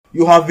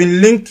you have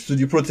been linked to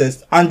the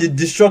protest and the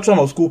destruction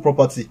of school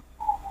property.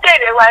 Please,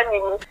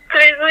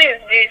 who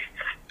is this?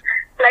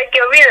 Like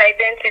your real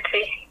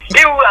identity.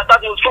 You are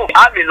talking to.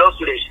 I'm a law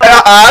student.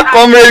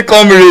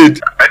 Comrade.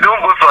 I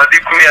don't go to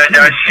Adekunle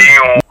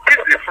Ajasin. This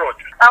is a fraud.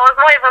 I was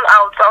not even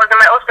out. I was in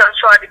my hostel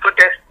throughout the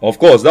protest. Of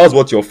course, that's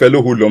what your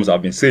fellow hoodlums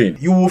have been saying.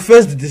 You will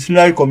face the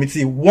disciplinary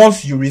committee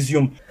once you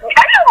resume. Are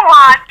you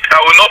mad? I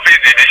will not face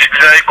the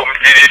disciplinary committee.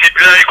 The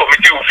disciplinary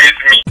committee will face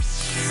me.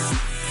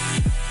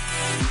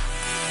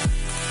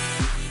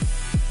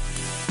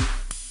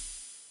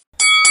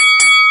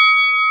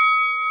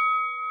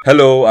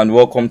 Hello and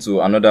welcome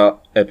to another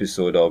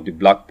episode of the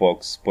Black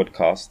Box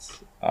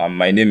podcast.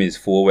 My name is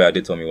Fowe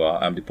Adetomiwa.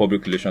 I'm the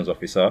Public Relations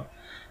Officer.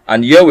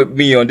 And here with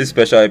me on this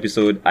special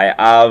episode, I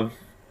have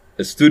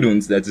a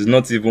student that is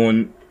not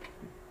even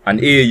an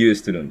AAU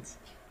student.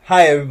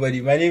 Hi everybody,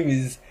 my name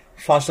is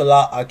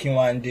Fashola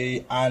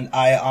Akinwande and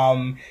I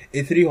am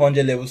a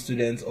 300 level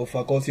student of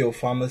Faculty of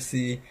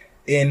Pharmacy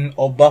in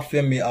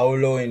Obafemi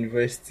Awolowo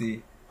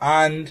University.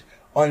 And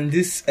on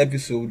this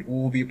episode, we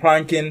will be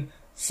pranking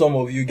some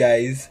of you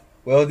guys.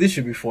 Well, this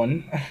should be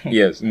fun.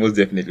 Yes, most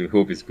definitely.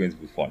 Hope it's going to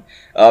be fun.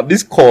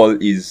 This call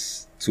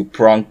is to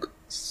prank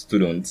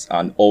students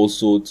and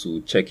also to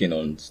check in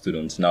on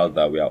students now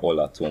that we are all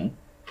at home.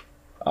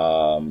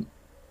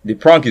 The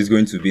prank is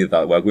going to be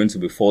that we're going to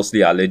be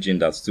falsely alleging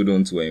that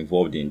students were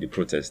involved in the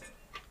protest.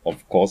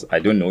 Of course, I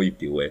don't know if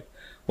they were,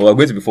 but we're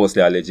going to be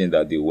falsely alleging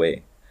that they were.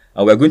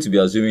 And we're going to be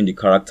assuming the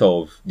character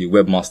of the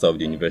webmaster of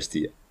the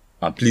university.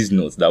 And please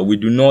note that we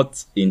do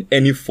not in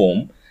any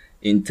form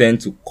intend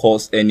to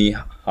cause any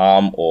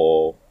harm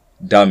or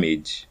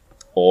damage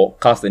or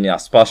cast any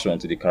aspersion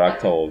to the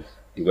character of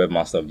the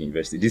webmaster of the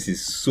university. This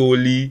is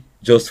solely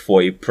just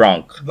for a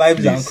prank.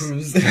 Vibes and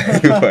cruise.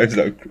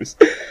 Vibes and cruise.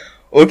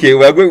 Okay,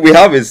 we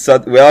have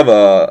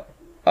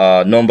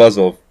numbers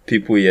of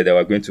people here that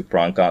we're going to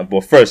prank,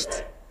 but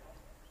first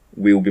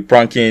we will be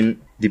pranking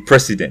the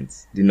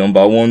president, the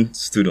number one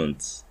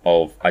student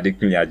of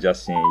Adekunle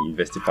Ajasin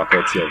University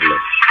Faculty of Law.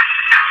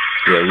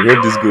 Yeah, we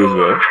hope this goes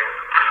well.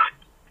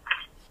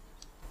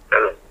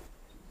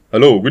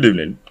 Hello, good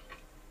evening.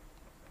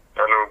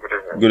 Hello, good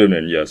evening. Good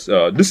evening, yes.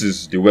 This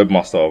is the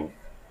webmaster of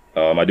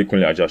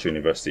Adekunle Ajasin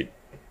University.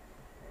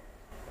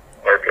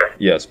 Okay.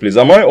 Yes, please.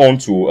 Am I on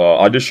to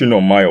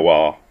Adeshina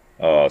Mayowa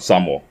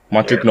Samuel?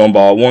 Matric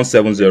number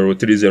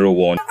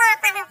 170301.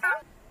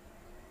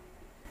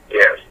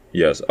 Yes.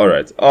 Yes,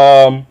 alright.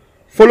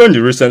 Following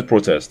the recent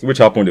protest, which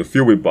happened a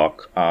few weeks back,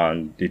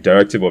 and the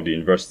directive of the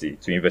university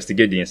to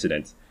investigate the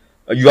incident,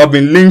 you have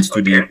been linked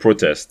to the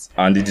protest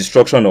and the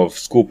destruction of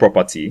school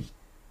property,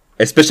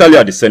 especially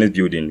at the Senate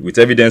building, with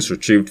evidence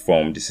retrieved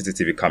from the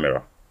CCTV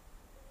camera.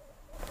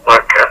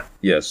 Okay.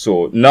 Yes,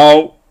 so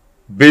now,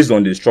 based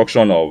on the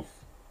instruction of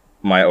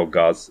my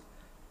organs,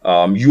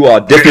 you are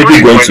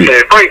definitely going to...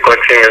 Before you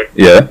continue,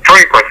 Yeah? sure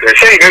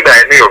you know that I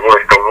know your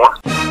voice, come on.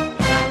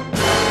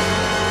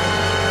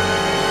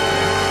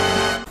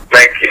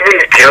 Like, even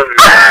if you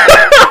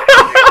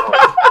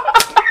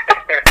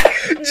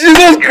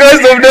Jesus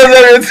Christ of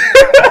Nazareth!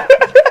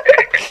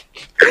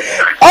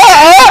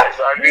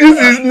 This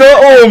is not...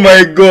 Oh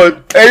my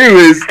God.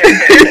 Anyways...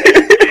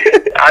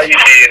 how you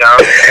doing now?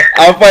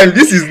 I'm fine.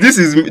 This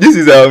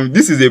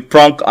is a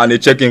prank and a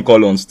check-in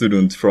call on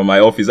students from my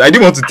office. I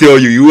didn't want to tell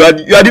you. You are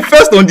the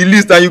first on the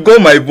list and you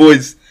got my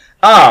voice.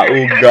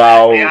 Oh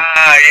God.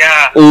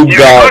 Yeah. Oh you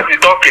God. You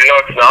talk a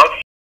lot now.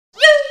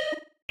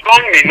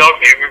 Some may not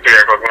be able to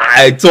recognize.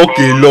 I talk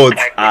a lot.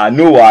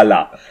 No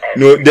wala.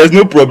 No, there's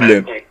no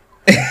problem.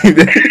 Oh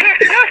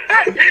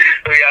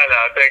yeah,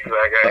 now thanks,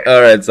 my guy.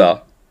 Alright,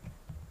 sir.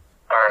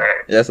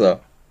 Alright. Yes, sir.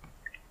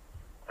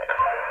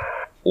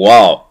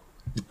 Wow.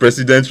 The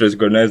president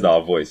recognized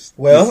our voice.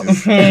 Well,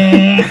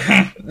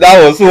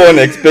 That was so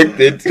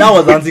unexpected. that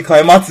was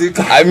anticlimactic.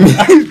 I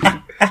mean,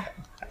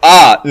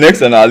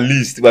 next on our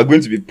list, we're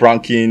going to be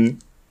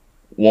pranking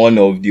one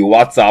of the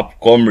WhatsApp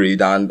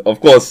comrade, and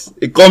of course,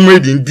 a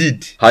comrade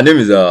indeed. Her name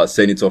is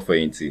Senator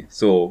Fayinti.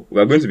 So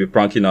we're going to be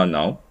pranking her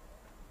now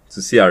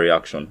to see her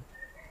reaction,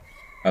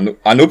 and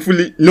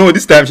hopefully, no,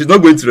 this time she's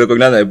not going to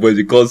recognize my voice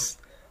because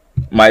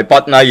my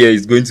partner here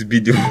is going to be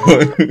the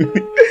one.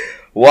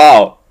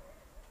 Wow.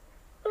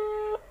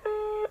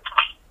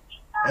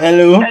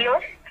 Hello.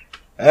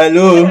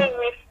 Hello?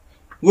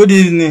 Good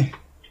evening.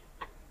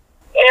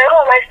 Yeah, who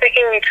am I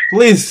speaking with?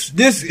 Please,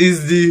 this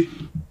is the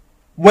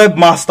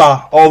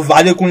webmaster of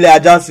Adekunle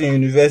Ajasin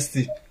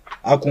University,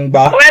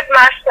 Akungba.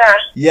 Webmaster.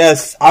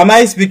 Yes, am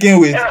I speaking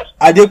with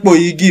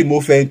Adepoyigi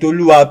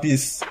Mofentoluwa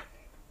Peace?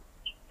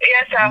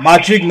 Yes, sir.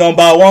 Matric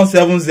number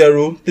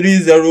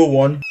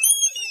 170301.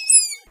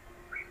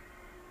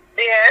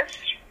 Yes.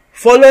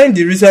 Following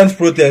the recent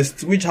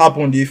protest which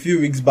happened a few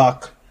weeks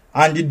back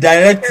and the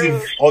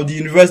directive of the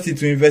university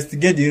to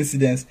investigate the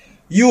incidents,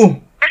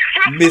 you,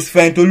 Ms.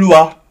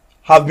 Fentoluwa,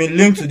 have been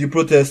linked to the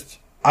protest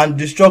and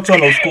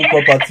destruction of school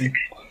property,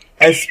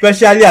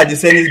 especially at the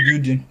Senate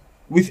building,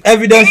 with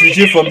evidence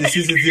retrieved from the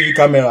CCTV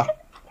camera.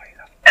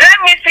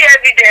 Let me see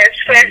evidence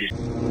first.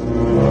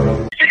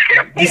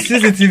 The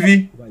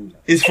CCTV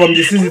is from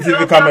the CCTV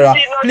No, camera.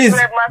 please, not Please,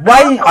 webmaster.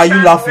 why Don't are you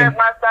compare laughing?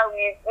 webmaster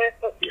with-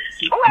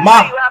 Whoever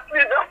Ma, you are,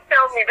 please don't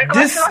tell me, because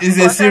this not is a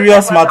because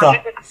serious webmaster matter.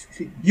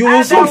 with- You will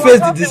And soon I will face the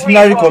talk to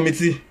disciplinary you.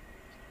 committee.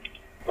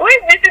 Which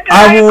disciplinary I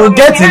will committee?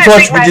 get in Where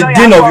touch is with my the lawyer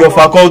dean of your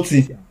from?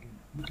 faculty.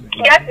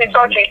 Get in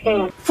touch with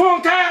him.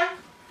 Funke!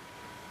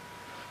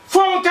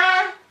 Funke! I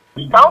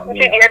want to see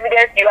the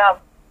evidence you have.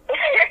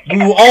 We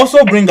will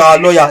also bring our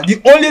lawyer.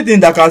 The only thing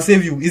that can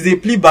save you is a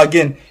plea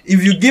bargain.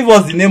 If you give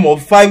us the name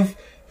of 5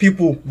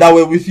 people that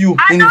were with you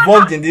I don't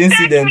involved know. in the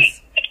incident.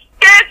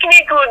 Take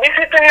me to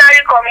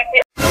disciplinary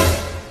committee.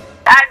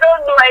 I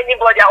don't know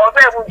anybody. I was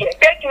not even there.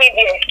 Take me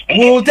there.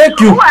 We will take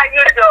you. Who are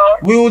you, though?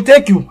 We will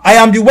take you. I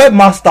am the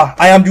webmaster.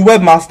 I am the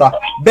webmaster.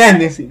 Ben,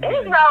 This is not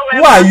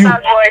Who are you?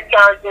 Boy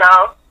sounds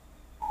now.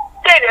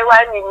 Say the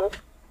 1 minute.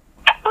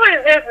 Who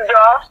is this,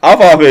 though?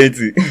 Alpha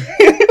Verity. Yeah,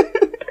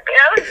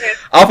 who is this?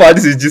 Alpha,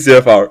 this is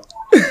GCFR. Are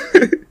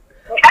you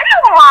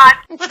mad?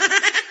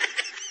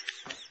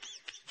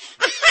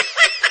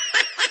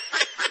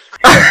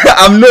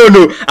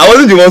 No. I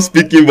wasn't the one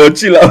speaking, but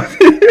chill out.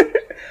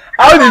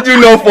 How did you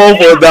not fall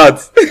for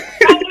that?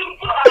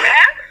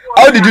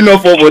 How did you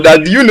not fall for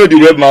that? Do you know the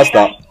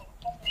webmaster? I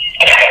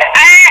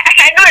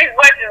know his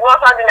voice is not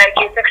something like a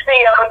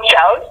 16-year-old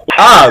child.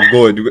 Ah,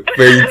 God,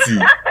 Verity.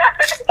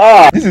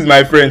 This is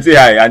my friend. Say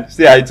hi and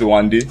say hi to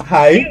Wande.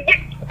 hi.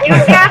 You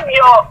gave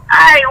your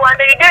you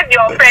gave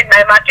your friend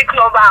my matric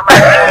number and my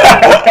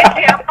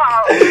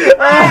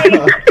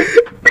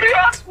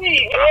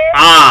seriously.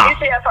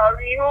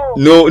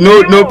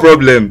 No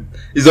problem.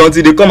 It's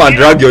until they come and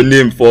drag your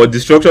name for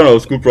destruction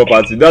of school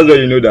property. That's why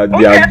you know that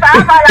they Yes, are.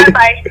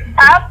 I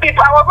have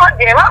people. I was not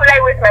there. Why would I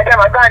waste my time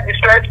and go and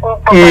destroy school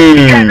property? I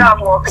don't have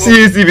work.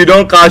 See if we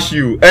don't cash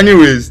you.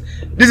 Anyways,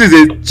 this is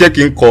a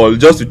check-in call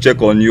just to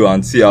check on you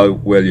and see how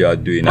well you are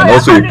doing, and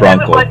also a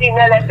prank call.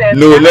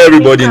 No, not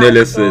everybody in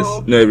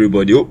LSS. Not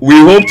everybody. We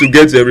hope to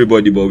get to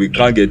everybody, but we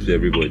can't get to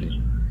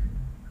everybody.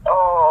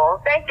 Oh,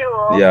 thank you.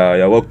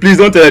 Yeah. Well, please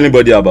don't tell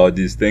anybody about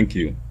this. Thank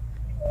you.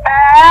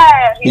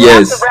 You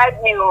Yes. have to bribe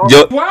me.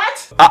 What?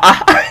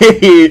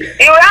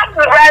 You have to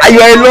bribe me. You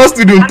are a law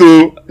student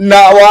too.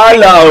 Nah, Oh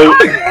wahala.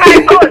 my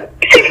God.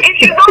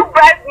 If you don't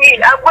bribe me,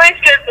 I'm going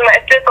straight to my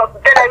state to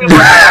tell everybody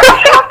I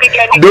don't pick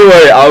anything. Don't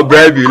worry, I'll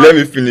bribe you. Let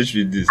me finish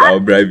with this. I'll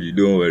bribe you.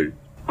 Don't worry.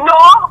 No,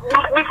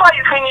 before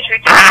you finish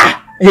with it,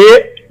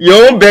 Hey,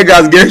 your own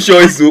beggars get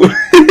choice. So. you will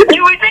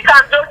think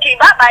I'm joking.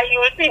 Bye bye. You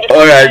will see.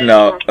 All right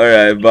now. All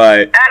right.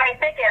 Bye. Alright,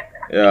 take care.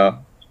 Yeah.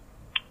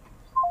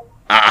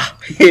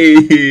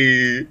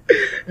 Hey,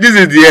 this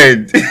is the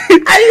end.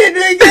 Are you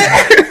doing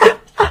it?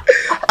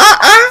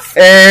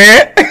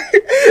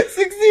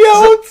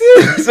 60-year-old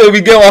team. So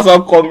we get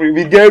WhatsApp comrade,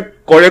 we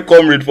get correct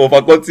comrade for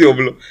faculty of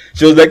law.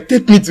 She was like,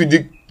 take me to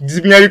the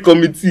disciplinary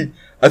committee.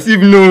 As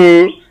if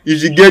no, if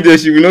she get there,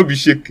 she will not be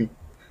shaking.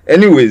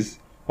 Anyways,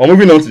 we're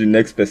moving on to the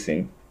next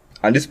person.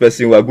 And this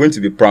person, we are going to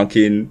be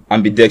pranking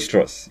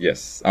ambidextrous.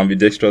 Yes,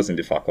 ambidextrous in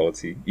the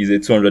faculty. He's a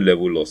 200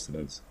 level law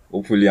student.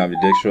 Hopefully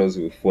ambidextrous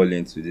will fall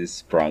into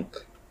this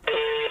prank.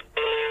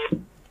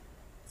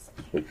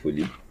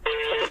 Hopefully.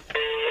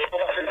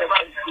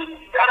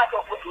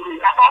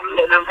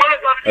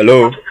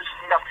 Hello.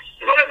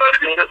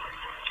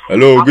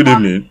 Hello, good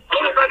evening.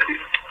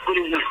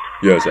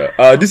 Yes, sir.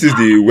 This is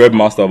the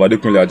webmaster of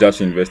Adekunle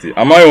Ajashi University.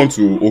 Am I on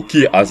to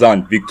Oki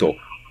Azan Victor?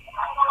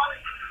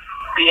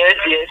 Yes.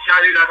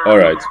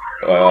 Alright.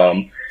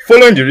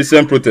 Following the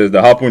recent protests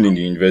that happened in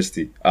the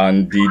university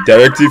and the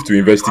directive to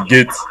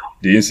investigate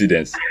the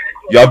incidents,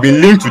 you have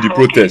been linked to the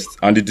protest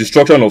and the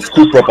destruction of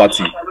school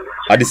property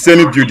at the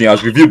Senate building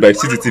as reviewed by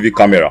CCTV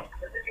camera.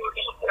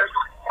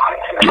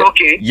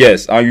 Okay.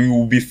 Yes, and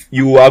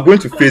you are going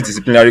to face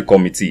disciplinary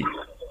committee.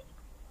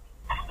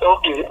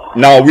 Okay.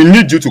 Now, we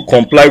need you to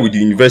comply with the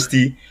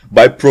university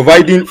by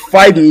providing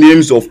 5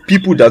 names of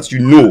people that you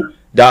know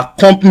that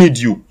accompanied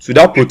you to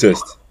that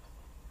protest.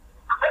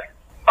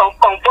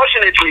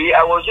 Unfortunately,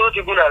 I was not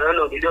even around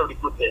on the day of the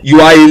protest.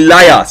 You are a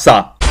liar,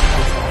 sir.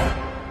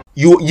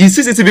 Your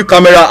CCTV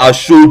camera has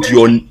showed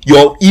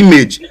your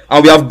image,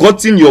 and we have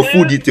gotten your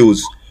full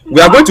details.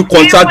 We are going to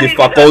contact the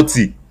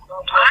faculty.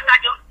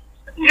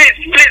 Please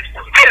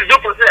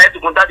don't proceed to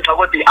contact the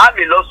faculty. I'm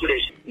a law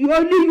student. You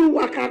only you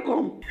waka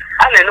come.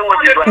 And I know what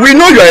you are. We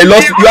know you are a law.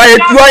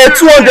 You are a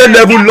 200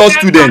 level law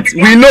student.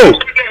 We know.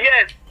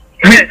 Yes.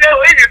 Yes. So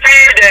if you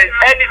feel there's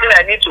anything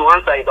I need to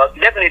answer about,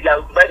 definitely I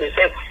will provide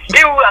myself. If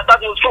we are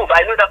starting to prove,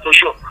 I know that for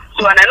sure.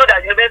 So and I know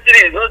that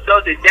university is not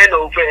just a den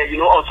of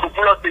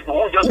unscrupulous people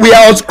who just. We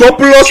are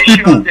unscrupulous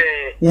people.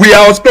 We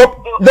are unscrupulous.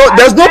 No,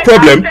 there's no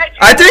problem.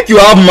 I think you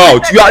have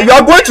mouth. You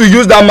are going to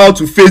use that mouth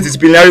to face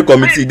disciplinary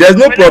committee. There's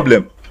no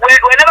problem.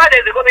 Whenever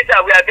there's a committee,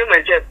 we are doing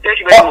myself. Thank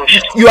you very much.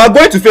 You are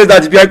going to face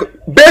that disciplinary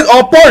based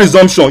upon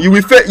resumption. You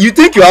will face. You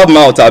think you have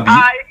mouth, Abi?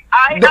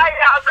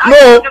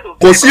 No,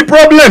 kò sí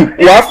problem.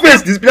 We have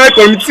faced disciplinary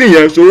committee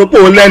yẹn. Ṣòro pé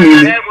o lẹ́nu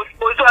ni.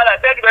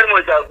 Thank you very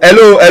much, sir.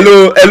 Hello,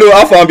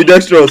 Alpha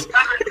ambidextrous.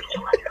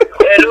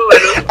 Hello.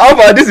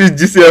 Alpha, this is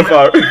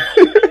GCFR.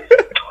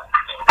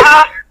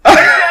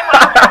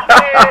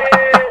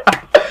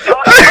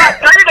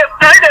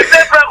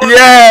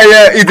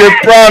 Yeah, it's a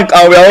prank,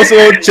 and we're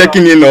also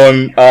checking in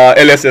on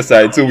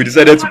LSSI, so we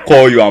decided to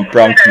call you and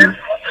prank you.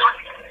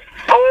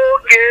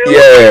 Okay.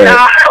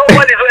 Yeah.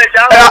 What is it?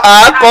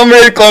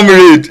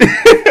 Comrade.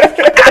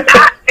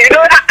 You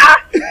know,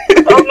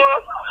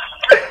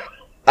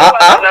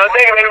 no,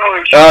 thank you very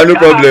much. No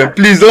problem.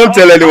 Please don't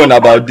tell anyone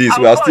about this.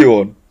 We are still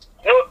on.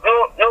 No,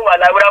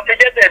 I would have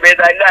rejected, but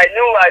I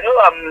know,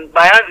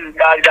 my hands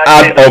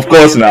is Of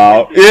course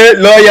now. Yeah,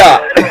 lawyer.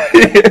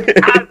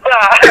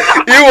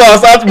 You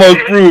must have must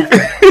prove. I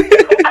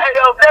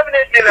know,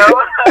 definitely now.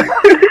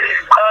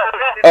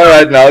 All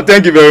right now.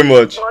 Thank you very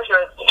much.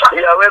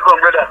 You're welcome,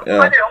 brother.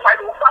 Yeah.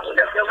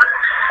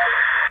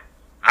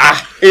 How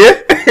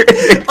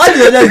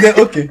did I just get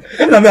okay?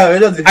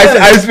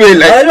 I swear,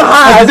 like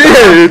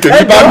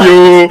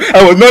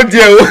I was not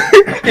there.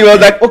 He was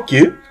like,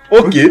 okay.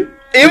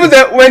 Even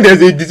then, when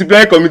there's a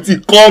disciplinary committee,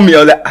 call me. I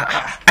was like,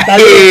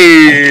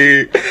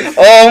 hey,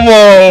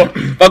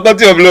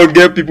 faculty of law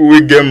get people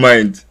with get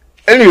mind.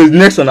 Anyways,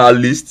 next on our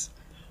list,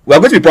 we are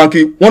going to be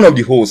pranking one of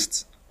the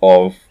hosts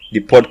of the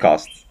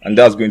podcast, and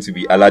that's going to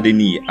be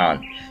Aladeni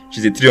Ann.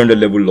 She's a 300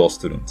 level law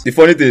student. The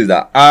funny thing is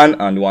that Ann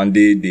and one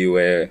day they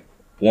were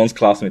once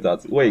classmates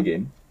at where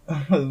again?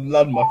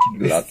 Landmark.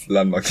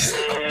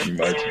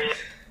 Imagine.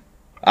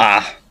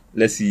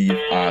 Let's see if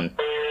Ann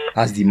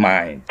has the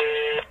mind.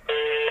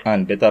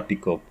 And better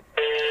pick up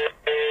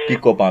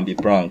and be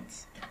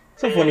pranked.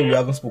 So funny we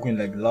haven't spoken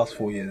like the last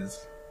 4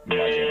 years.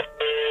 Imagine.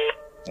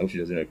 I hope she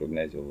doesn't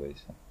recognize your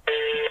voice.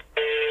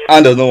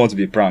 Ann does not want to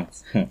be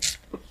pranked.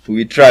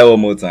 We try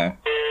one more time.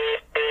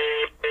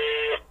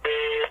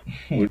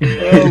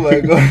 Oh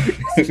my god.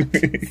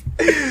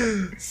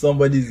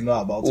 Somebody's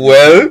not about to.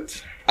 Well,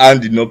 Ann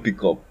did not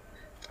pick up.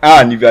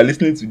 And if you are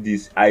listening to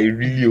this, I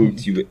really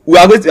hope you. We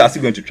are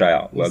still going to try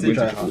out. We are going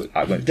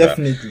to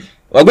definitely.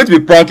 We're going to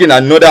be pranking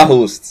another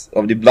host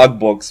of the Black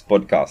Box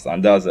podcast,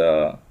 and that's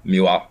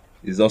Miwa.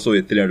 He's also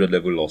a 300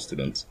 level law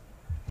student.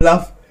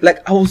 Laugh.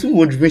 Like, I was even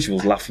wondering when she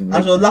was laughing.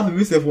 I was laughing,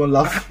 myself won't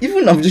laugh.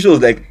 Even after she was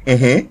like,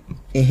 I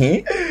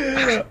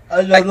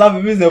was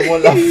laughing, myself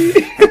won't laugh.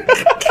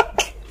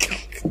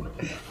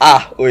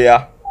 Oh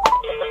yeah.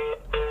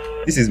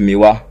 This is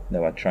Miwa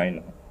that we're trying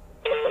now.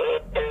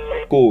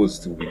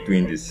 Co-host will be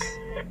doing this.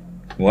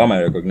 Miwa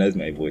might recognize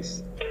my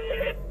voice.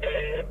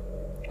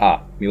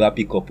 Miwa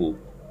pick up.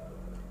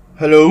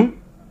 Hello?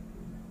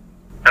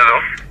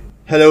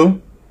 Hello?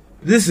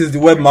 This is the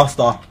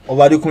webmaster of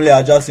Adekunle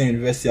Ajasin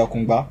University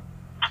Akungba.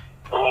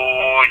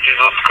 Oh,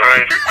 Jesus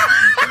Christ.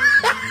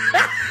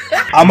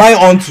 Am I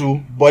on to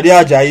Bode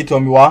Ajayi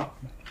Tomiwa?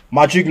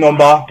 Matric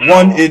number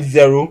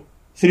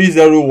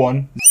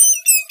 180301.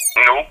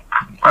 No,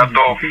 at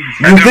all. You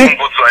I think- don't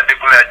go to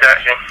Adekunle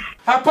Ajasin.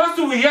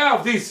 Apostle, we hear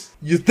of this.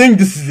 You think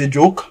this is a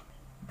joke?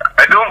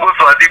 I don't go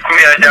to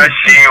Adekunle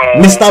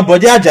Ajasin. Mr.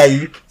 Bode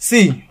Ajayi,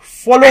 see,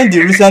 following the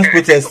recent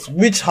protests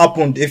which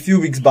happened a few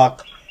weeks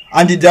back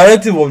and the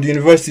directive of the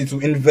university to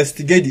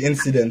investigate the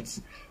incident,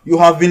 you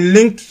have been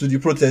linked to the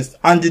protest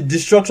and the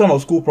destruction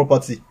of school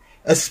property,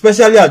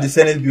 especially at the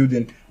Senate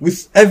building,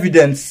 with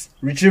evidence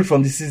retrieved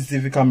from the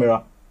CCTV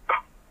camera.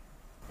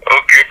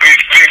 Okay, please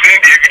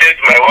send the evidence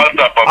to my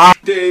WhatsApp.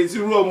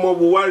 Irú ọmọ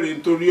wo wá rèé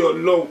nítorí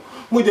Ọlọ́run.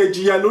 Mo jẹ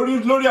jìyà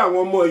lórí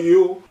àwọn ọmọ yìí o.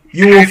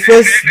 You will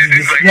face the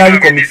disciplinary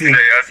committee.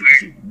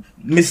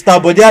 Mr.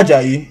 Bode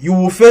Ajayi, you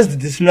will face the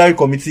disciplinary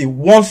committee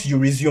once you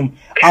resume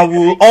and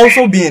will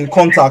also be in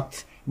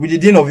contact with the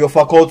dean of your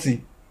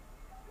faculty.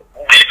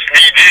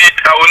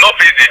 I will not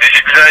face the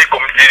disciplinary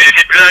committee. The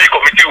disciplinary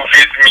committee will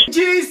face me.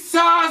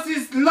 Jesus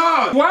is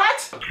Lord.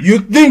 What? You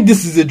think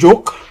this is a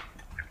joke?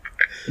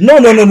 No.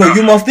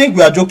 You must think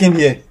we are joking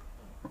here.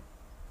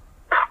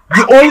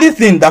 The only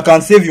thing that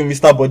can save you,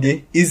 Mr.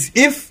 Bode, is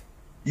if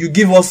you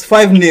give us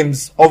 5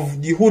 names of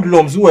the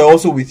hoodlums who were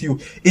also with you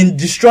in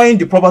destroying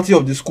the property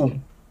of the school.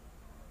 Okay,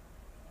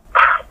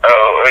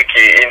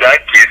 in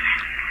that case,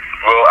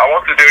 well, I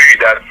want to tell you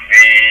that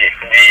the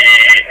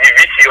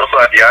VC also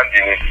had the hand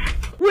in it.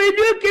 Will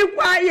you keep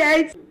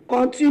quiet?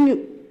 Continue.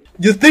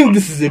 You think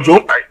this is a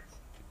joke?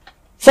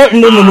 Sorry,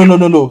 no.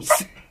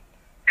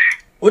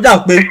 Ó dà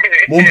pé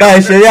mo ń bá ẹ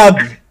ṣeré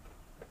àbí?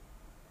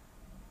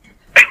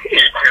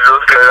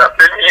 Jesus Christ, I'm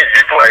telling you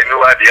people I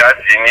know had the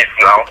hand in it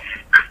now.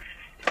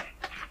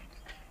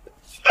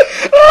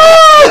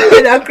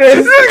 That's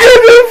crazy.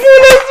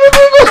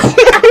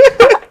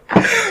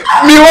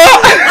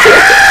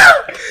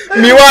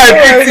 Miwa,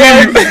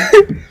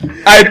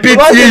 I pity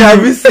you.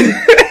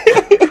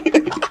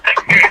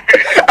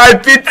 I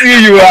pity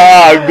you.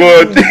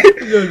 God.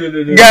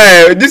 No.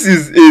 Guy, this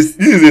is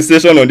a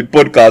session on the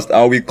podcast,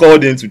 and we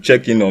called in to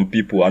check in on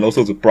people and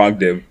also to prank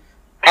them.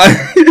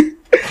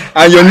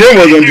 And your name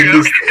was on the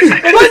list.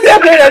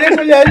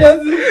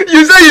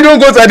 You say you don't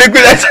go to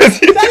Adekunle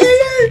Ajasin.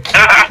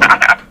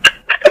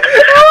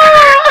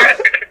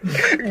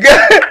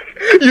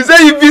 You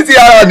say you pity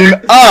her and in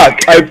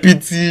art. I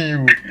pity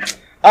you.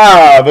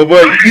 But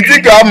boy, you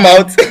think I'm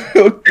out?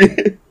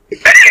 Okay.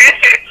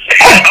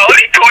 I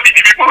only told the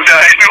people that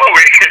I know.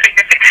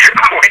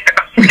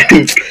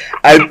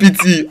 I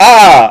pity.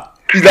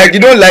 It's like you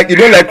don't like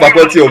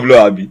faculty of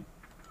law, Abi.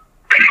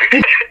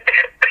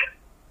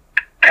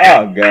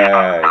 Ah,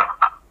 guy.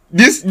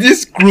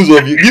 This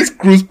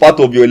cruise part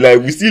of your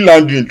life, we still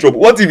land you in trouble.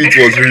 What if it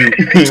was real?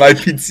 I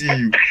pity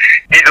you.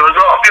 It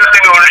was obviously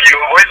not real.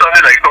 Voice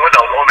sounded like someone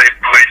that was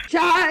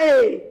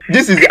unemployed.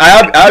 This is I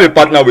have a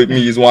partner with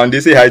me. Is Wande.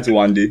 Say hi to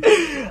Wande.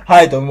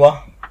 Hi,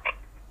 Tomiwa.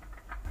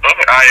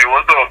 Hi,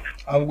 what's up?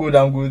 I'm good.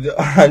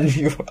 And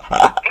you?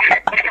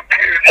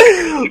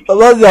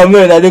 About the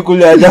American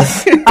Adekunle, I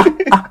just.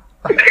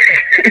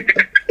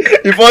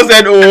 He first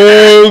said,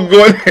 "Oh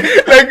God,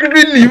 like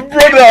really,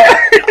 brother."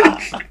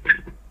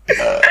 No,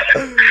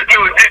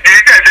 the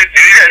reason I said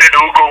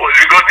don't go was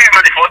because this is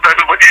not the first time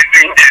somebody is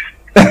doing this.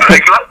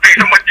 Like last week,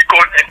 somebody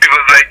called me. It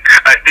was like,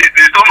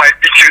 they saw my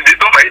pictures, they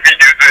saw my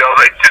videos. So I was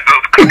like,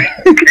 Jesus Christ.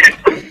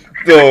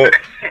 So,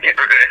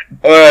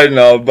 alright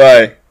now,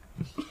 bye.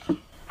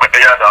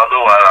 Yeah, that's no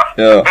wala.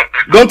 Yeah,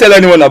 don't tell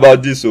anyone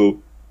about this,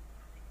 so.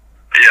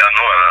 Yeah,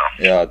 no wala.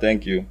 Yeah,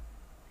 thank you.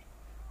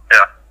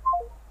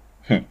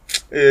 Yeah.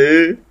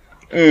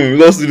 Hey,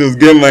 law students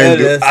get mine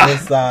though.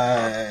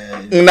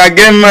 Una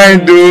get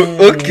mine though.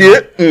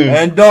 Okay.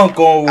 And don't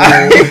go.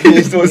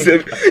 It's not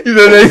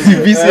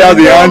BC has a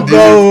hand in it.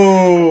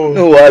 No,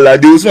 voila,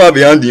 they also have a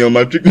hand in your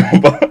matric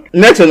number.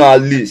 Next on our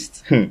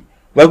list,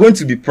 we're going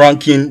to be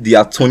pranking the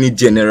Attorney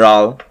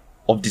General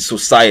of the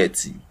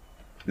society.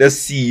 Let's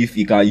see if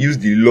he can use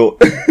the law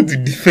to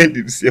defend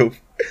himself.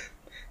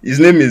 His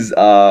name is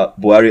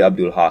Buhari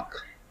Abdul Haq.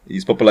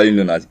 He's popularly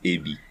known as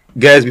AB.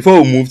 Guys,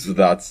 before we move to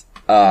that,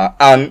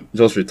 Anne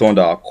just returned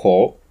our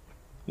call,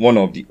 one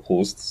of the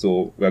hosts,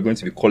 so we're going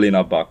to be calling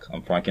her back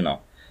and pranking her.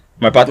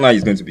 My partner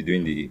is going to be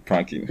doing the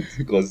pranking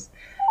because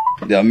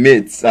they are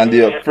mates and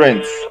they are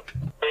friends.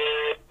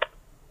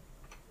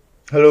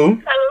 Hello?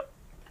 Hello.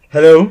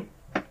 Hello?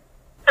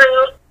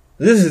 Hello.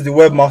 This is the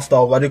webmaster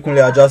of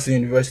Adekunle Ajasi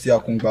University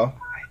Akungba.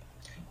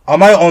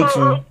 Am I on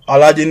to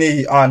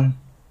Aladini Ann?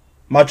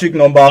 Matric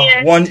number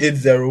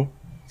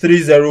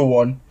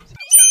 180301.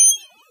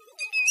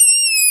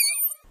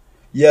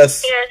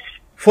 Yes. Yes.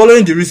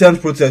 Following the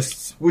recent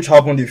protests, which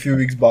happened a few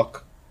weeks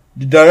back,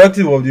 the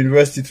directive of the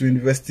university to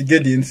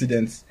investigate the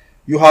incidents,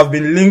 you have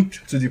been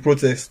linked to the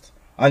protest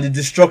and the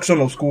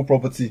destruction of school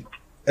property,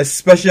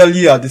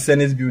 especially at the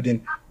Senate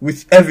building,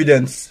 with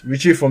evidence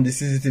retrieved from the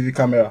CCTV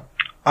camera.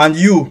 And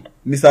you,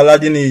 Mr.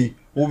 Aladini,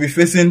 will be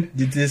facing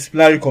the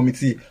disciplinary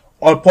committee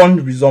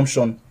upon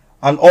resumption,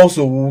 and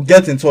also we will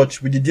get in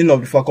touch with the Dean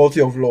of the Faculty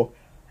of Law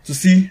to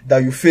see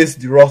that you face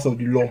the wrath of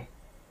the law.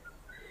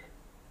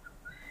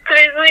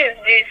 Please, who is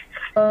this?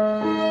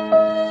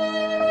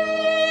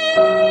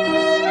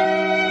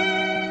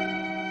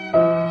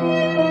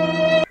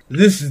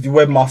 This is the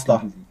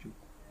webmaster.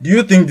 Do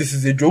you think this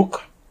is a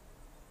joke?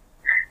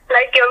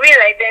 Like your real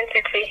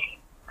identity.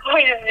 Who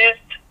is this?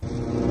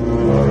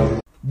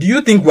 Do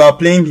you think we are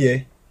playing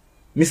here?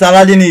 Mr.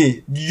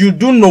 Aladini, you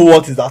do know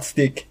what is at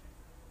stake.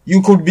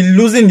 You could be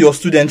losing your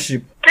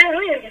studentship. Please, who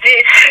is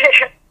this?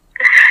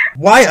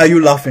 Why are you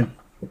laughing?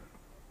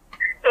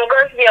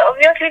 Because you're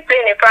obviously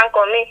playing a prank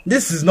on me.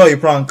 This is not a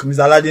prank,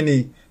 Mr.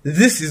 Aladini.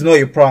 This is not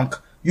a prank.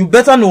 You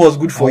better know what's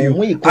good for you.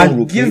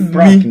 And give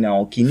me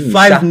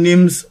 5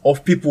 names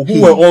of people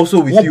who were also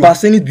with you.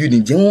 Senate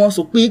building. Tomiwa.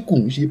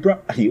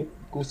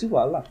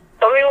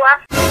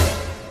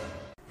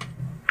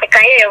 I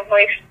can hear your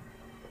voice.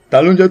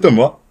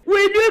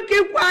 Will you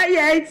keep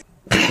quiet?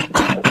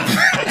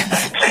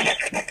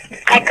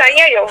 I can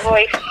hear your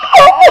voice.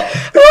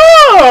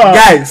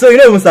 Guys, so you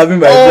know even serving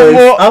my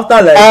voice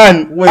after like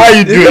Anne, how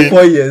you doing?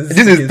 4 years.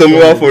 This is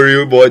Tomiwa for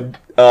you, but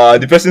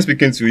the person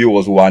speaking to you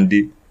was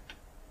Wande.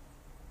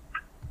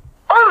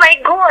 Oh my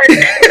god. I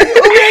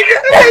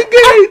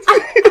get it.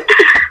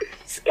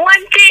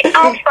 One day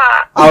Alpha.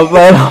 I'm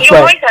fine. I'm Your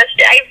fine. voice has,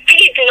 I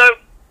really do not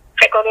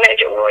recognize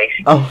your voice.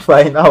 I'm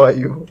fine. How are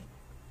you?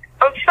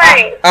 I'm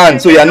fine. Anne,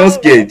 so you're not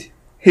scared?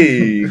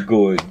 Hey,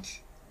 God.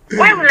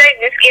 Why would I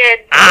be scared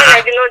when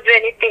I do not do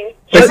anything?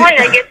 When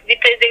I get to the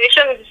place, they will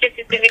show me the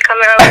CCTV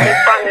camera with the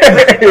family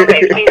when they saw my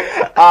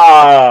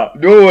face.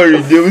 Don't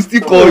worry, they will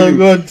still call Oh my you.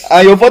 God.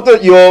 And your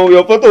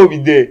photo will be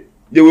there.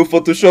 They will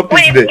Photoshop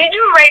Wait, it there. did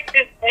you write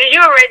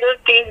those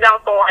things down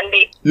for one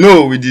day?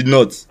 No, we did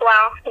not.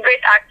 Wow,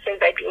 great acting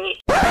by Beneath.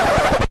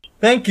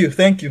 Thank you.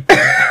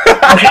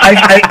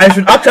 I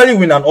should actually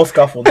win an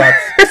Oscar for that.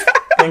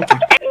 Thank you.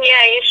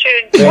 Yeah, you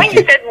should. When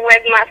you said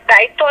webmaster,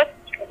 I thought,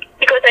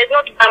 because it's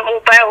not a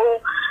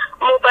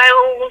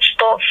mobile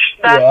stuff,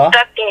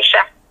 that thing,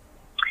 sha.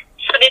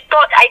 So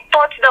I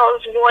thought that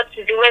was what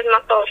the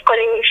webmaster was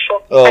calling me for.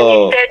 And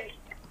you said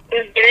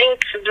it's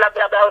linked to blah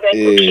blah blah. Like,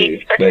 okay,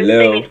 this person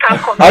saying it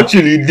can't come.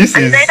 Actually, this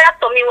and is. it's either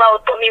Tomiwa or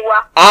Tomiwa.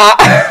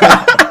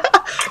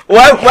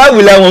 Why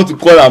will I want to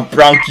call and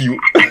prank you?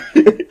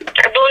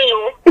 I don't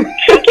know.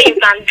 Something you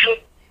can do.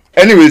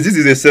 Anyways, this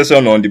is a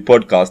session on the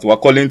podcast. We're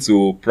calling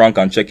to prank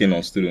and check in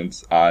on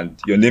students, and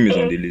your name is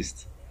on the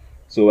list.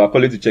 So we're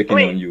calling to check in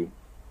on you.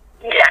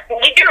 Yeah.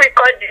 Did you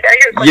record this? Are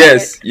you recording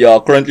Yes, you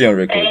are currently on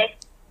record. Okay.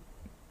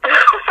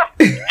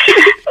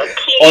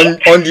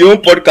 on the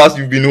own podcast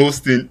you've been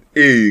hosting.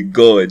 Hey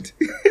God. So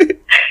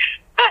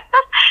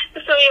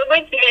you're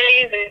going to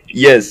release it?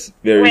 Yes,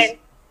 there is.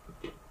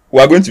 We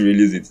are going to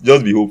release it.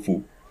 Just be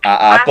hopeful.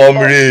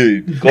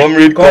 Comrade.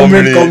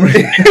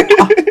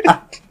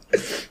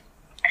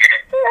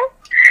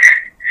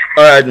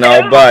 All right,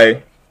 now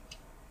bye.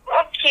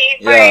 Okay,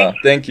 bye. Yeah,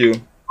 thank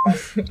you.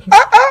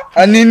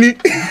 Anini.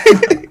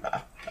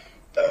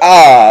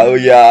 Oh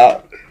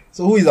yeah.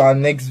 So who is our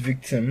next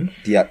victim?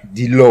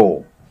 The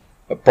law.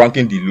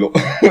 Pranking the law.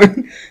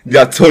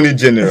 The Attorney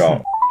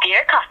General.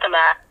 Dear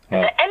customer,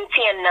 the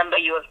MTN number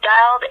you have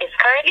dialed is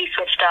currently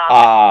switched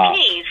off.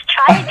 Please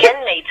try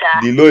again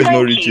later. The law is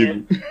not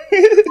reachable.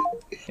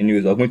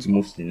 Anyways, we're going to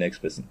move to the next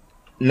person.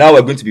 Now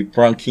we're going to be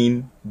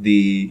pranking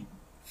the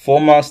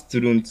former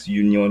Student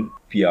Union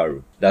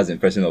PRO. That's the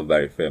person of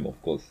Barry Fem,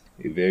 of course.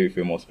 A very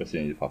famous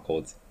person in the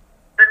faculty.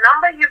 The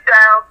number you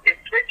dialed is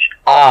switched.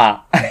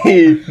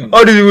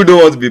 All these people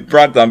don't want to be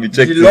pranked and be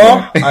checked. The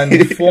law and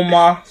the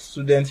former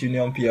Student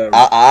Union PRO.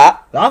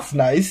 That's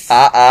nice.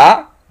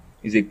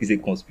 It's a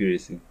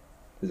conspiracy.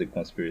 It's a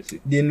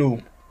conspiracy. They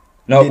know.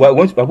 Now we're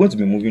going to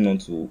be moving on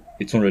to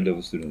a 200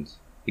 level student.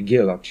 A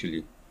girl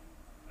actually.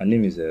 Her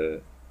name is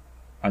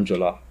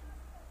Angela.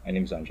 Her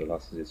name is Angela.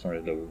 She's a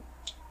 200 level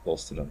law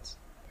student.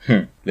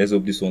 Let's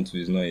hope this one too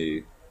is not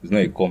a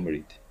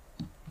comrade.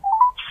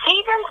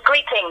 Season's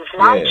greetings,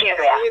 Nigeria.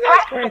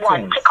 Press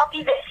 1 to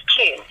copy this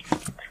tune.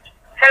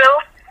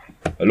 Hello?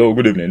 Hello,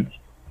 good evening.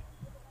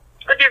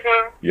 Good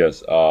evening.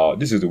 Yes,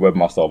 this is the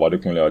webmaster of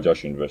Adekunle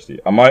Ajashi University.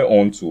 Am I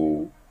on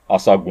to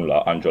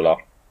Asagunla Angela,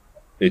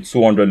 a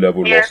 200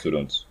 level law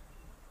student?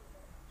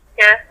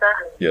 Yes, sir.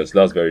 Yes,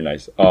 that's very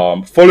nice.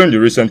 Following the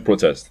recent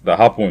protest that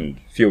happened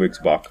a few weeks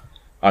back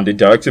and the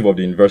directive of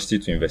the university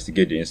to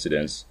investigate the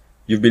incidents,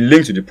 you've been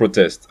linked to the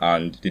protest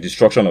and the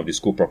destruction of the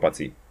school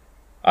property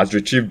as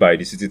retrieved by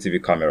the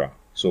CCTV camera.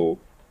 So,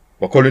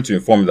 we're calling to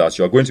inform that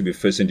you are going to be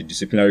facing the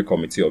disciplinary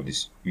committee of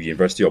this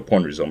university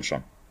upon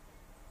resumption.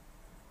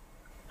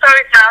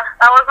 Sorry, sir.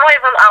 I was not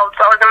even out.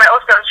 I was in my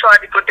hostel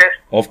throughout the protest.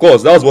 Of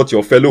course, that's what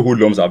your fellow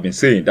hoodlums have been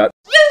saying. That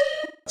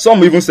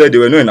some even said they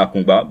were not in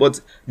Akungba, but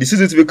the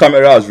CCTV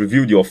camera has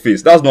revealed your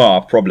face. That's not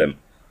our problem.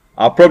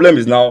 Our problem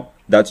is now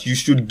that you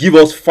should give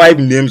us 5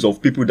 names of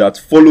people that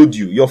followed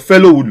you, your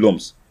fellow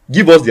hoodlums.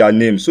 Give us their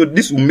names, so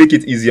this will make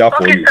it easier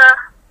for you. Okay, sir.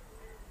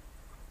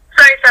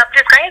 Sorry, sir.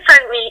 Please,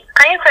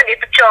 can you send a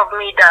picture of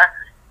me that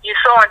you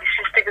saw on the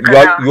CCTV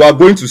camera? You are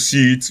going to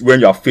see it when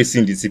you are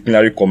facing the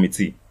disciplinary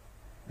committee.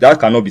 That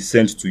cannot be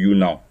sent to you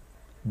now.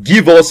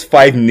 Give us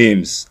 5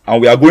 names,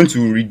 and we are going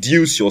to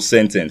reduce your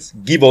sentence.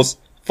 Give us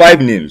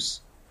 5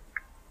 names.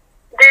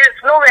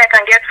 There's no way I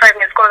can get 5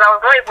 names because I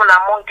was not even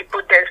among the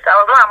protests. I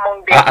was not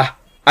among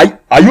them.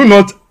 Are you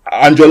not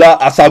Angela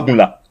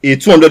Asagunla, a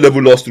 200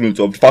 level law student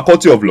of the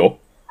Faculty of Law?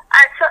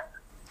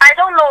 I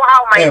don't know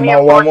how my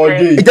name was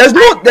there. There's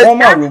no...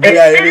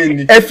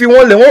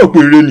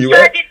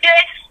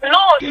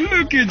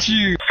 Look at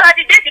you. So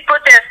the day the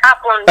protest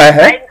happened,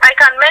 I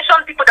can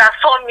mention people that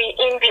saw me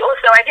in the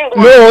hostel. I didn't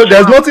go. No,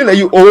 there's nothing that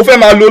you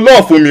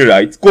law for me,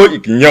 right?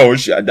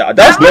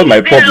 That's not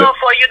my problem. Law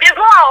for you. There's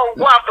no how I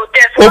go and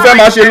protest.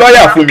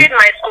 Lawyer for me.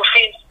 My school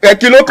fees.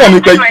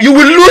 You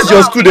will lose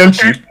your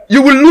studentship.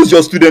 You will lose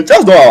your student.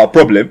 That's not our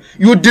problem.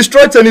 You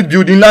destroyed Tennis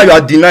building, now you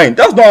are denying.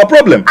 That's not our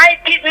problem. I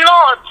did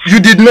not. You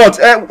did not.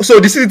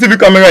 So the CCTV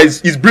camera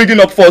is bringing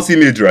up false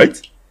image,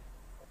 right?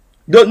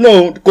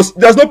 No, because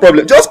there's no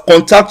problem. Just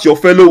contact your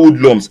fellow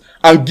hoodlums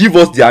and give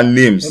us their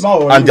names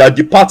and their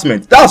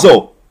department. That's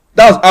all.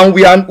 And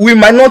we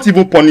might not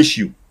even punish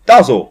you.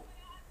 That's all.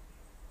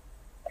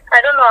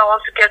 I don't know. I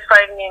want to get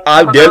 5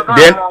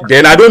 names.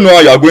 Then I don't know how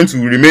you are going to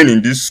remain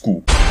in this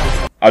school.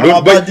 I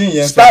don't. But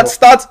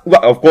start.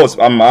 Well, of course,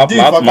 I'm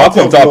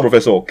contact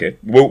professor. Okay.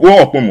 You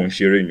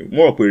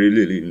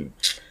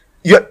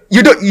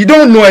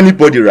don't know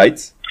anybody,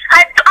 right?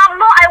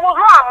 I was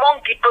not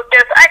among the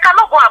protests. I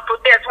cannot go and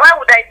protest. Why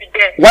would I be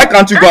there? Why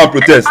can't you go and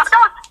protest?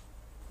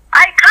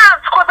 I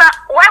can't, because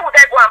why would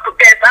I go and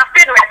protest? I've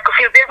paid my school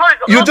fees.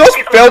 You just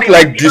felt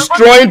like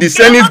destroying the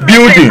Senate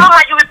building. No,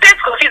 you will pay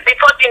school fees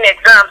before doing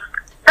exams.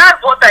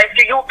 That's what I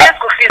feel. You will pay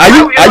school fees.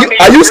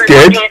 Are you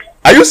scared?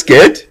 Are you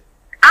scared?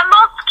 I'm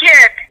not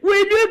scared.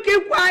 Will you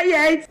keep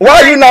quiet?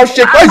 Why are you now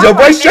shaking? Why is your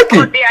voice shaking?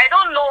 I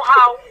don't know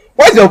how.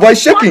 Why is your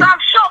voice shaking? I'm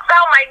shocked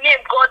how my name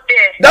got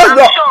there. That's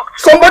not shocked.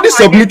 Somebody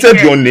submitted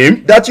your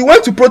name that you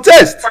went to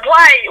protest.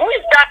 Why? Who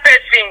is that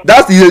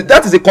person?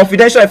 That is a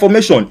confidential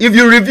information. If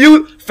you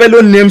review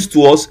fellow names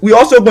to us, we're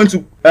also going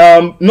to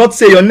not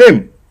say your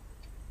name.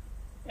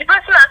 The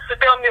person has to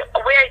tell me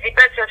where the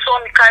person saw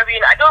me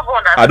carrying. I don't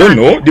understand. I don't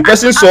know. The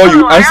person saw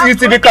you and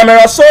CCTV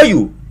camera saw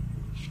you.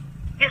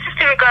 The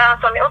CCTV camera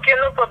saw me. Okay,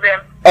 no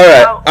problem.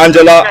 Alright,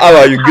 Angela, how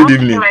are you? Good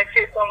evening.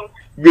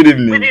 Good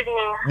evening. Good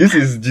evening. This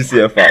is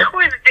GCFR. Who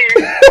is this?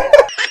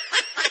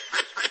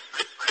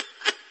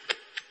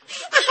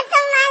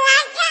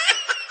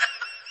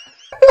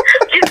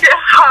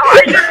 GCFR,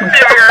 are you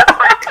serious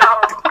right now?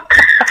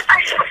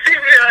 Are you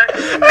serious?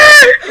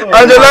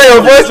 Angela,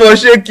 your voice was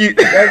shaky.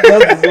 That's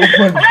so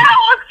funny.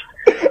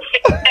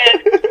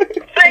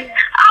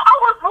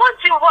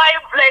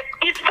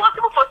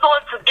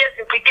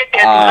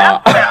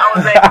 I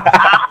was like,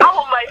 how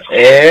am I?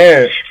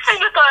 Yeah. I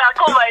just thought I'd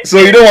call my So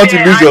you don't want to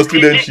lose your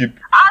studentship?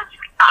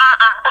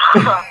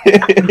 But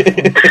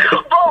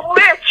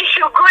wait, you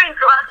should go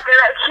into acting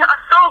like you're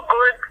so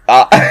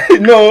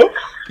good. No.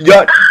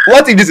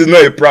 What if this is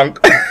not a prank?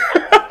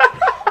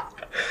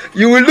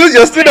 You will lose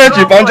your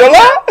studentship,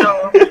 Angela.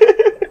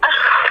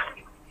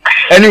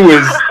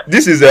 Anyways,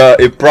 this is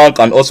a prank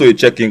and also a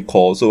check-in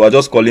call. So we're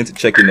just calling to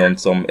check in on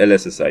some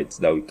LSS sites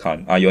that we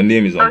can. And your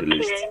name is on the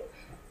list.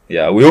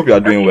 Yeah, we hope you are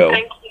doing well.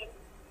 Thank you.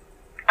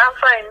 I'm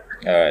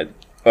fine.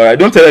 Alright,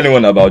 don't tell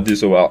anyone about this,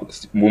 so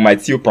we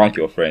might still prank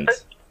your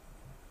friends.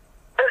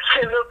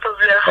 Okay, no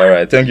problem.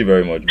 Alright, thank you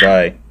very much.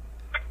 Bye.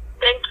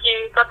 Thank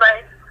you.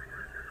 Bye-bye.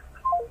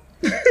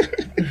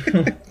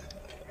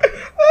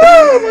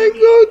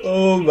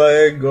 Oh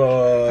my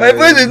god. My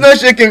voice is not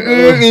shaking.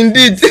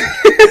 Indeed.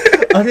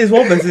 At least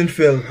one person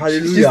fell.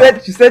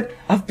 Hallelujah. She said,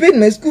 I've paid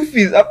my school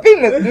fees. I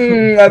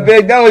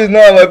beg, that was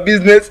not our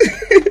business.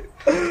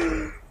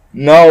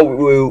 Now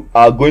we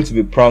are going to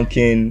be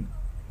pranking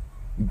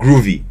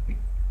Groovy.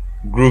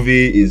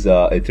 Groovy is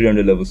a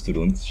 300 level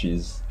student.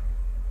 She's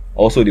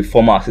also the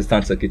former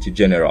Assistant Secretary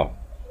General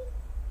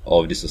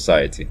of the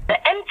society. The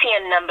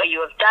MTN number you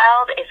have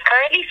dialed is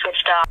currently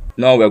switched off.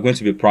 Now we are going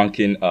to be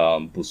pranking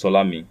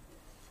Busolami.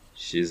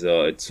 She's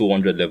a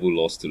 200 level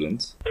law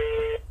student.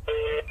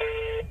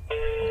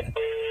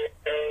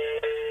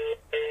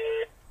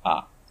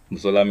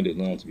 Busolami does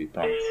not want to be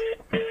pranked.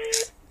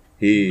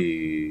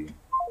 Hey.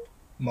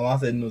 Mama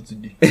said no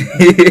today.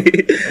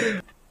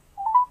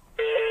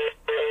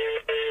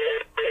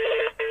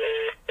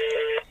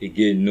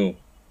 Again, no.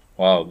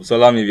 Wow,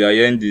 Busolami, if you are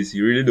hearing this,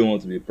 you really don't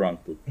want to be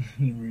pranked. You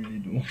really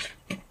don't want to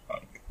be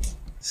pranked.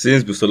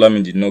 Since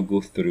Busolami did not go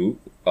through,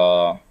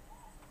 the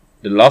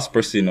last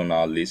person on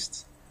our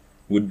list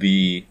would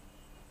be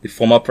the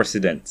former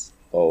president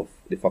of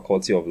the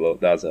Faculty of Law,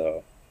 that's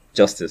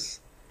Justice.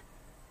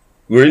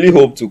 We really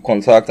hope to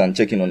contact and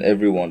check in on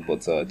everyone,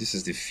 but this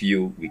is the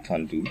few we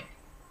can do.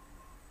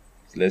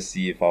 So let's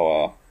see if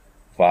our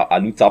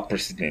Aluta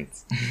president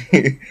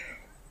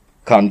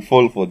can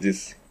fall for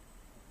this.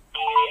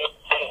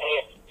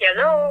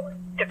 Hello,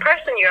 the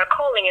person you are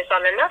calling is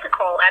on another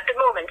call at the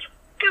moment.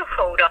 Do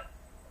hold on.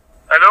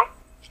 Hello?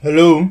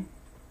 Hello?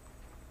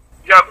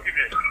 Yeah, good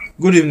evening.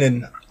 Good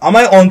evening. Am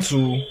I on to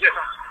Yes,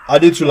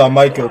 Adetula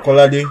Michael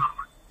Kolade,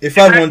 a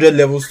 500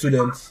 level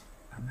student?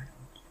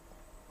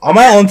 Am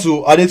I on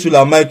to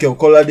Adetula Michael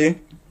Kolade,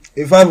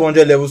 a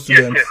 500 level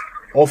student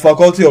of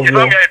Faculty of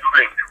Law?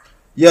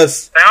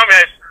 Yes.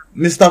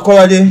 Mr.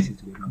 Kolade,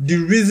 the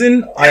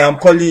reason I am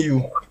calling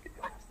you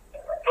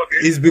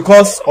is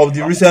because of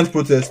the recent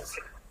protests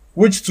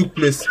which took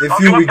place a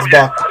few weeks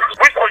back.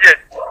 Which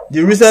project?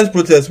 The recent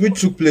protests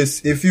which took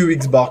place a few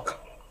weeks back.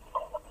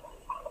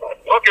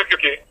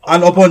 Okay.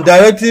 And upon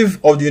directive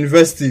of the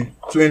university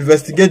to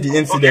investigate the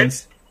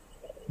incidents,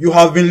 you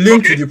have been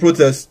linked to the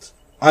protest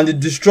and the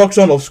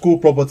destruction of school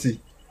property,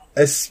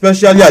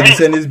 especially at the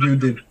Senate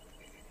building,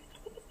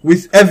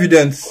 with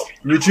evidence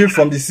retrieved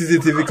from the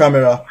CCTV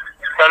camera.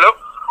 Hello?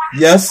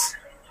 Yes?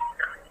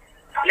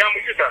 Yeah, I'm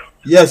with you, sir.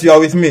 Yes, you are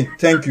with me.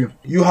 Thank you.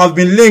 You have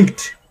been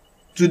linked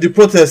to the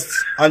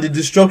protests and the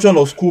destruction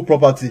of school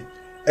property,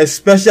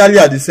 especially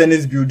at the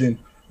Senate building,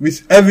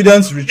 with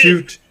evidence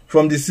retrieved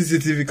from the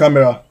CCTV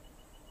camera.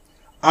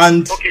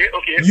 And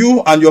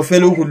you and your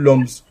fellow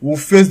hoodlums will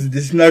face the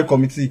disciplinary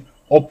committee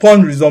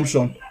upon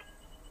resumption.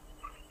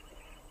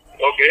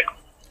 Okay.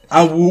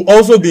 And will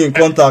also be in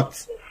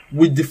contact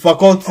with the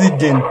faculty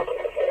dean.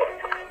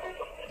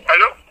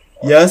 Hello?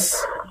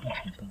 Yes?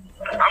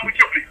 I'm with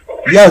you, please.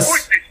 Yes. Who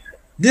is this?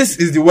 This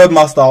is the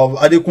webmaster of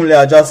Adekunle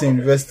Ajasi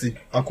University,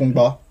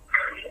 Akungba.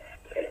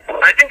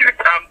 I think this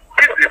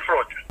is a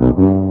fraud.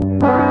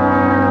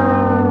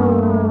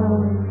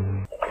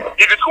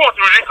 If the school wants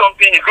to release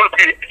something, it's going to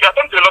be... You are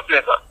talking to a law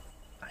student, sir.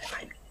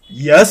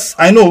 Yes,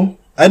 I know.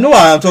 I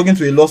am talking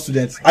to a law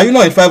student. Are you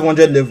not in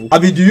 500 level?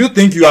 Abi, do you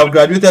think you have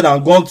graduated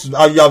and gone to...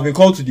 you have been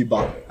called to the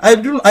bar? I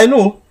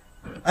know.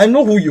 I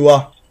know who you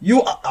are.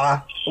 You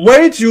are...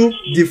 weren't you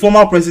the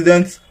former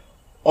president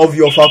of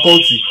your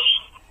faculty?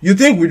 You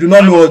think we do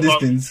not know all these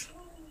things?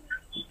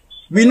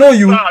 We know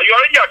you. You're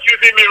already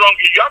accusing me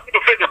wrongly. You have to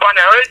face the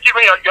panel. You're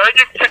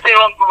already taking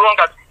wrong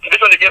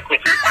accusation against me.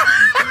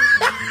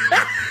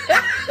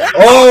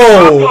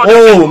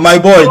 Oh, my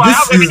boy,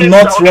 this is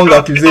not wrong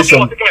accusation.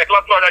 So it's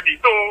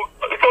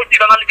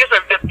an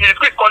allegation. The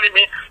school is calling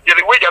me.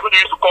 The way they're going to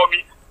use to call me.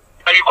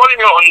 And you're calling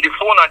me on the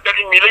phone and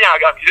telling me laying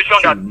an accusation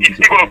that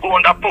it's still going to go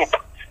under probe.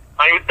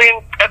 And you think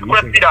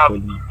expressly that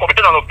I've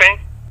committed an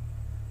offense?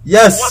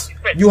 Yes,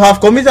 you have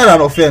committed an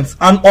offense,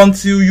 and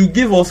until you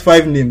give us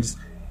 5 names,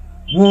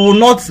 we will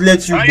not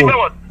let you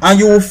go, and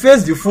you will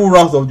face the full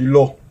wrath of the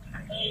law.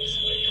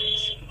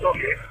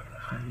 Okay.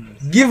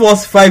 Give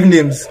us 5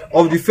 names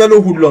of the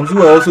fellow hoodlums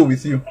who are also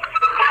with you. 5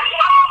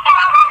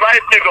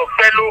 names of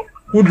fellow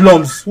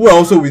hoodlums who are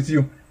also with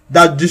you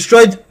that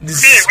destroyed the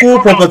school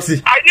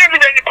property. I didn't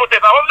mean any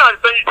protest. I wasn't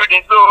at the same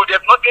building, so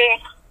there's nothing.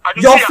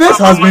 Your face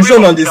has been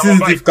shown on the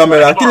CCTV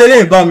camera.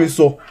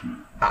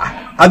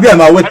 Abi,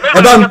 I'm aware.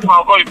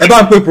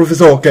 Eban pay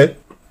Professor, okay?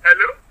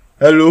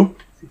 Hello?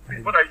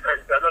 What are you saying?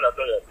 I don't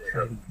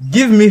know.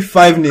 Give me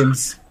 5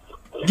 names.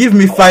 Give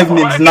me 5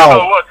 names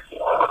now.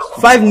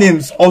 5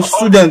 names of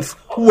students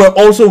who were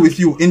also with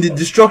you in the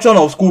destruction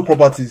of school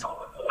properties. Sir,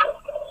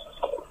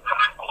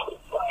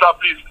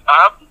 please.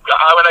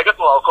 When I get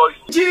to I'll call you.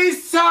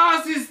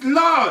 Jesus is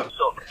Lord.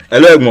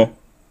 Hello, Egmo.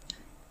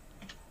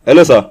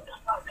 Hello, sir.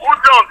 Who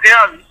don't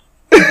hear me?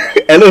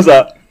 Hello,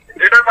 sir.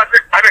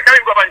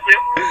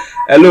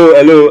 Hello,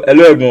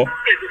 Egmo.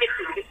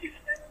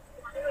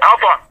 How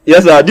far?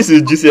 Yes, sir. This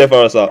is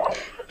GCFR, sir. What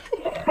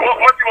do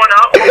you want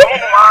now?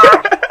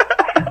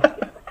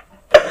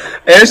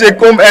 And she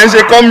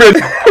comrade.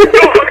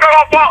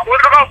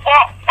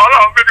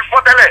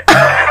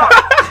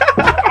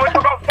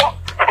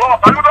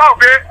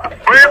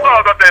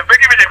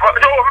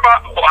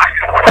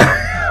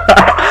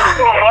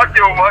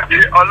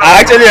 I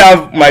actually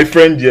have my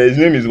friend here. His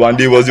name is Wande.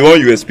 He was the one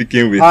you were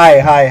speaking with. Hi.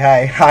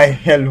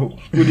 Hello.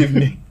 Good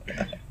evening.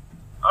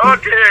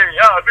 Okay,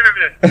 good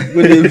evening.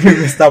 Good evening,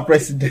 Mr.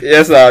 President.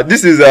 Yes, sir.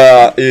 This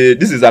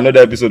is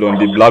another episode on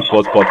the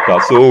Blackboard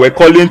podcast. So we're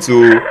calling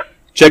to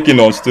check in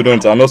on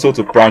students and also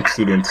to prank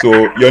students. So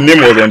your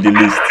name was on the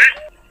list.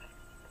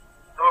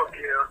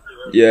 Okay.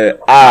 Yeah.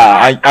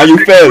 And you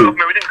fell.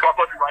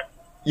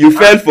 You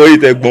fell for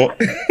it, Egbo.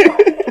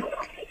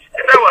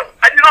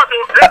 I did not do.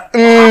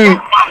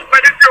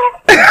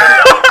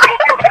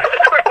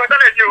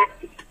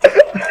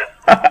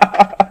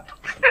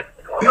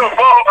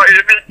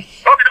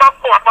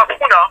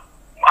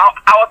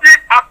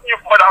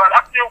 I was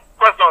asking you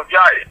questions.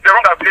 Yeah, it's the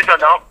wrong application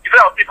now. You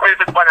said I'll pick for you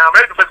face banner. I'm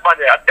ready to face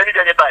banner at any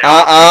time.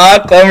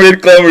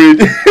 Comrade.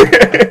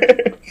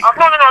 I'm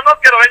not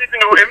scared of anything.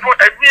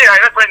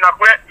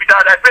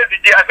 I faced the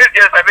J, I faced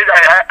the S, I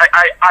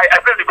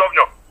faced the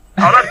governor.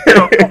 I'm not scared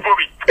of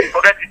Kuprobi.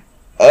 Forget it.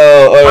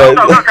 Alright.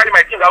 I'm gonna carry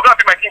my king. I'm gonna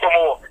pick my king for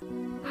more.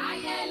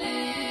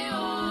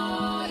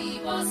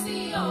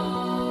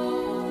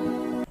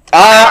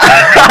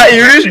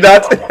 You reached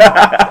that.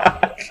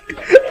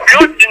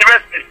 Beyond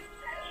university.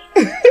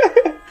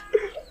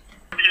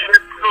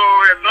 So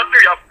it's not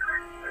too young.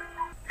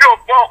 You're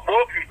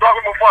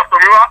talking more fast to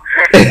me, right?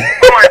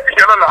 Oh, I think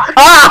you're not.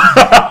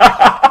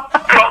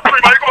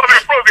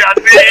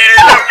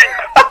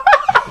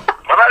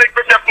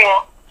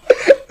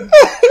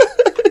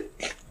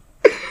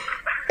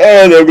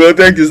 No,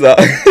 thank you, sir.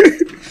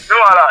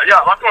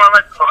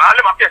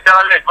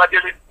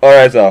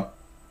 Alright, sir.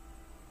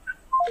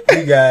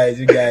 You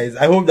guys,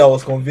 I hope that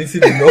was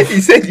convincing enough.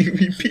 He said you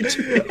repeat.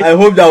 I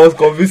hope that was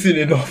convincing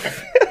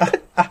enough.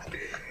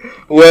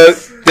 Well,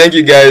 thank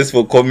you guys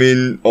for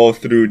coming all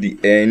through the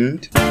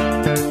end.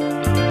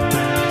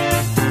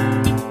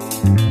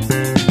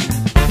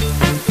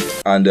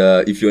 And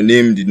if your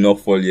name did not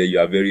fall here, you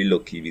are very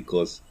lucky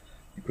because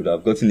you could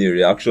have gotten a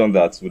reaction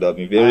that would have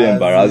been very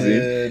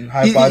embarrassing.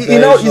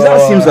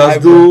 It seems as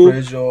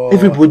though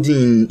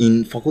everybody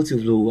in Faculty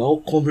of Law are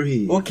all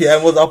comrades. Okay, I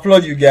must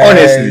applaud you guys.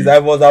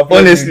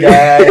 Honestly. You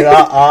guys.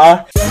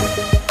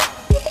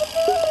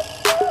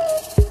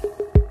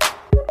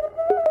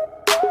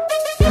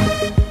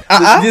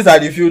 These are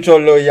the future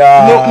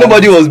lawyers.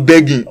 Nobody was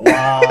begging.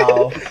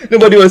 Wow.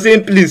 Nobody was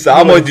saying, please,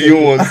 how much do you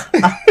want?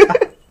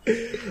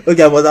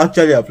 Okay, I must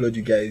actually applaud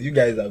you guys. You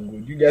guys are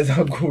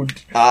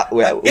good.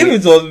 Well, if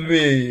it was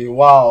me,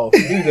 wow.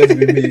 If it was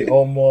me,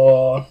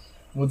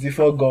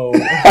 Multifogo.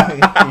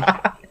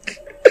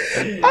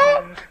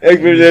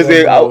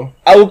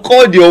 I will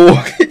call your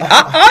work.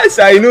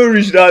 I know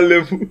reach that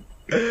level.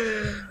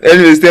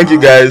 Anyways, thank you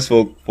guys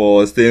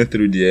for staying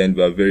through the end.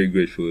 We are very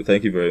grateful.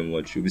 Thank you very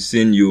much. We'll be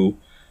seeing you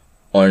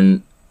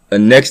on a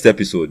next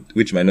episode,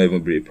 which might not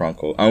even be a prank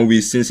call. And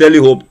we sincerely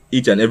hope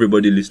each and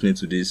everybody listening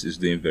to this is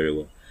doing very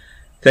well.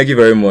 Thank you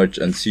very much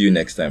and see you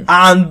next time.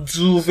 And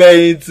to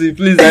Verity,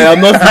 please, I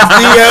am not 16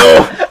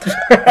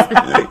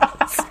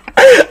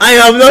 I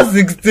am not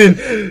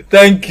 16.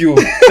 Thank you.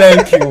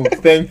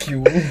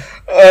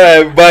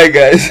 Alright, bye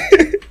guys.